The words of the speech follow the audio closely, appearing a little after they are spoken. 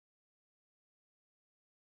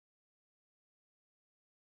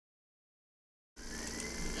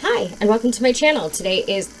Hi, and welcome to my channel. Today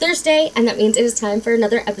is Thursday, and that means it is time for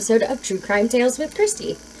another episode of True Crime Tales with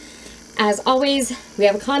Christy. As always, we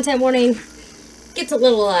have a content warning. Gets a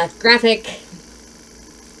little graphic,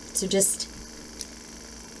 so just,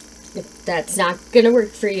 if that's not going to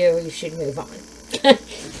work for you, you should move on.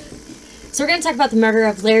 So we're going to talk about the murder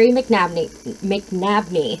of Larry McNabney.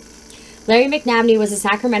 Larry McNabney was a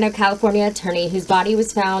Sacramento, California attorney whose body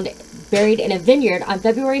was found buried in a vineyard on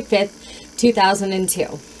February 5th,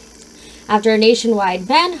 2002. After a nationwide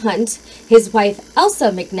manhunt, his wife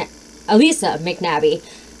Elisa McNabney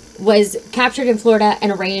was captured in Florida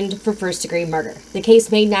and arraigned for first-degree murder. The case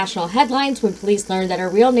made national headlines when police learned that her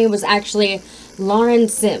real name was actually Laren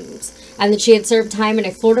Sims, and that she had served time in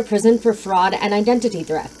a Florida prison for fraud and identity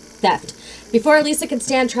theft. Before Elisa could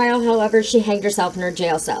stand trial, however, she hanged herself in her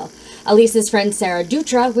jail cell. Elisa's friend Sarah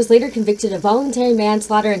Dutra was later convicted of voluntary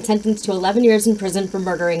manslaughter and sentenced to 11 years in prison for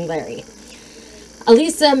murdering Larry.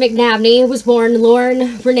 Elisa McNabney was born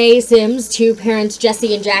Lauren Renee Sims to parents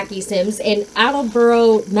Jesse and Jackie Sims in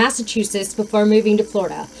Attleboro, Massachusetts before moving to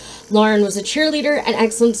Florida. Lauren was a cheerleader and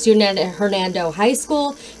excellent student at Hernando High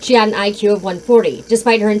School. She had an IQ of 140.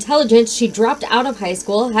 Despite her intelligence, she dropped out of high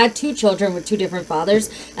school, had 2 children with 2 different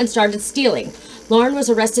fathers, and started stealing. Lauren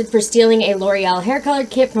was arrested for stealing a L'Oreal hair color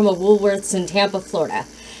kit from a Woolworths in Tampa, Florida.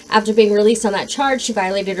 After being released on that charge, she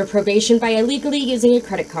violated her probation by illegally using a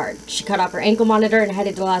credit card. She cut off her ankle monitor and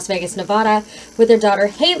headed to Las Vegas, Nevada with her daughter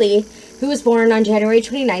Haley, who was born on January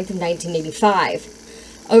 29th of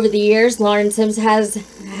 1985. Over the years, Lauren Sims has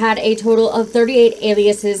had a total of 38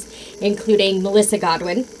 aliases, including Melissa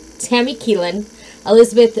Godwin, Tammy Keelan,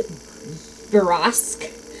 Elizabeth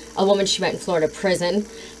Barask, a woman she met in Florida prison,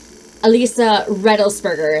 Elisa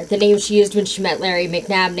Redelsberger, the name she used when she met Larry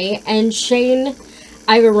McNabney, and Shane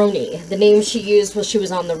Ivaroni, the name she used while she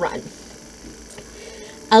was on the run.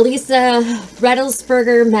 Elisa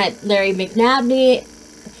Redelsberger met Larry McNabney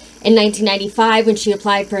in 1995 when she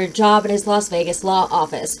applied for a job at his Las Vegas law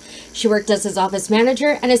office. She worked as his office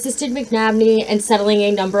manager and assisted McNabney in settling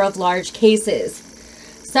a number of large cases.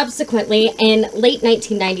 Subsequently, in late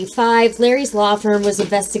 1995, Larry's law firm was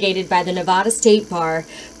investigated by the Nevada State Bar,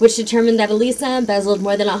 which determined that Elisa embezzled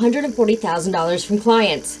more than $140,000 from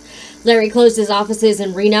clients. Larry closed his offices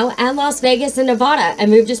in Reno and Las Vegas and Nevada and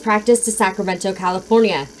moved his practice to Sacramento,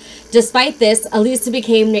 California. Despite this, Elisa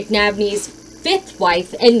became McNabney's 5th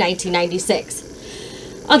wife in 1996.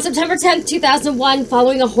 On September 10, 2001,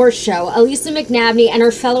 following a horse show, Elisa McNabney and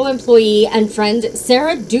her fellow employee and friend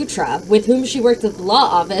Sarah Dutra, with whom she worked at the law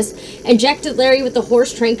office, injected Larry with the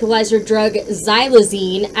horse tranquilizer drug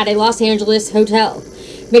xylazine at a Los Angeles hotel.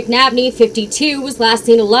 McNabney, 52, was last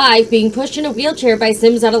seen alive, being pushed in a wheelchair by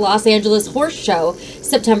Sims at a Los Angeles horse show,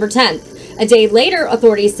 September 10th. A day later,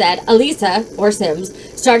 authorities said Elisa, or Sims,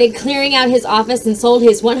 started clearing out his office and sold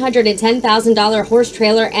his $110,000 horse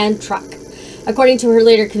trailer and truck. According to her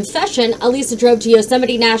later confession, Elisa drove to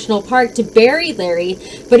Yosemite National Park to bury Larry,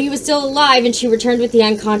 but he was still alive and she returned with the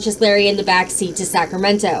unconscious Larry in the back seat to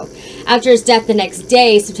Sacramento. After his death the next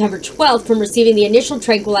day, September 12th, from receiving the initial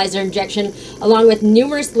tranquilizer injection, along with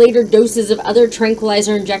numerous later doses of other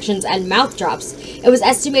tranquilizer injections and mouth drops, it was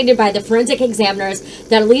estimated by the forensic examiners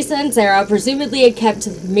that Elisa and Sarah presumably had kept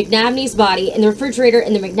McNabney's body in the refrigerator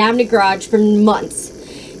in the McNabney garage for months.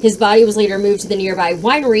 His body was later moved to the nearby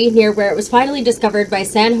winery, near where it was finally discovered by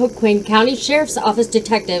San Joaquin County Sheriff's Office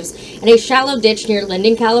detectives in a shallow ditch near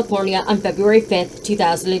Linden, California on February 5th,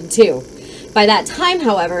 2002. By that time,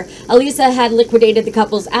 however, Elisa had liquidated the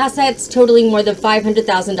couple's assets, totaling more than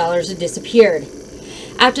 $500,000 had disappeared.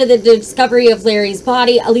 After the discovery of Larry's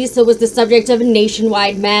body, Elisa was the subject of a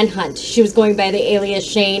nationwide manhunt. She was going by the alias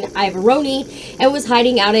Shane Ivaroni and was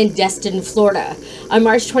hiding out in Destin, Florida. On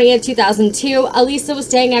March 20th, 2002, Elisa was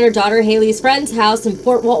staying at her daughter Haley's friend's house in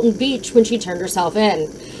Fort Walton Beach when she turned herself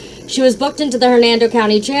in. She was booked into the Hernando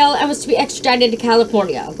County Jail and was to be extradited to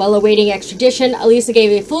California. While awaiting extradition, Elisa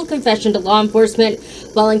gave a full confession to law enforcement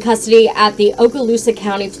while in custody at the Okaloosa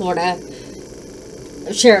County, Florida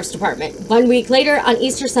Sheriff's Department. 1 week later, on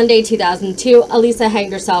Easter Sunday 2002, Elisa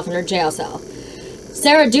hanged herself in her jail cell.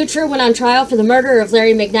 Sarah Dutra went on trial for the murder of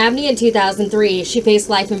Larry McNabney in 2003. She faced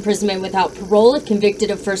life imprisonment without parole if convicted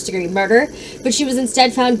of first-degree murder, but she was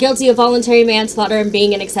instead found guilty of voluntary manslaughter and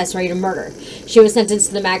being an accessory to murder. She was sentenced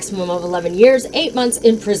to the maximum of 11 years, 8 months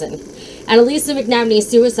in prison. And Elisa McNabney's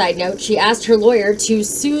suicide note, she asked her lawyer to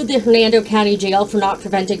sue the Hernando County Jail for not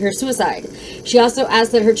preventing her suicide. She also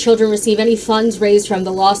asked that her children receive any funds raised from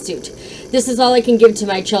the lawsuit. This is all I can give to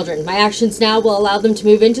my children. My actions now will allow them to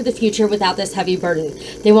move into the future without this heavy burden.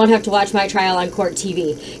 They won't have to watch my trial on court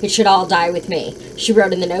TV. It should all die with me, she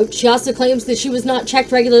wrote in the note. She also claims that she was not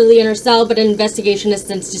checked regularly in her cell, but an investigation has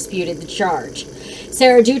since disputed the charge.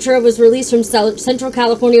 Sarah Dutra was released from Central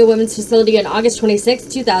California Women's Facility on August 26,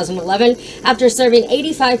 2011, after serving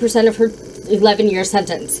 85% of her 11-year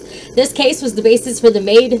sentence. This case was the basis for the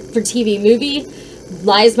made-for-TV movie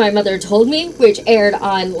Lies My Mother Told Me, which aired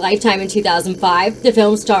on Lifetime in 2005. The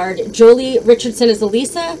film starred Jolie Richardson as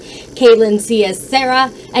Elisa, Caitlin C. as Sarah,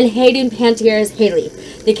 and Hayden Pantier as Haley.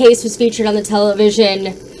 The case was featured on the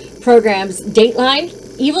television programs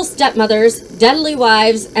Dateline, Evil Stepmothers, Deadly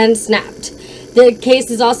Wives, and Snapped. The case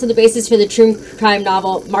is also the basis for the true crime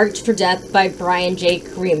novel Marked for Death by Brian J.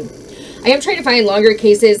 Cream. I am trying to find longer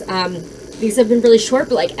cases. These have been really short,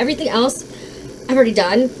 but like everything else I've already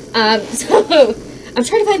done. So I'm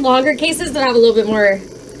trying to find longer cases that have a little bit more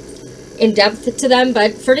in depth to them.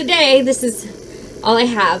 But for today, this is all I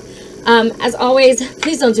have. As always,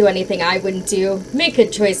 please don't do anything I wouldn't do. Make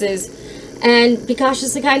good choices and be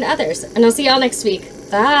cautious and kind to others. And I'll see y'all next week.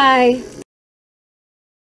 Bye.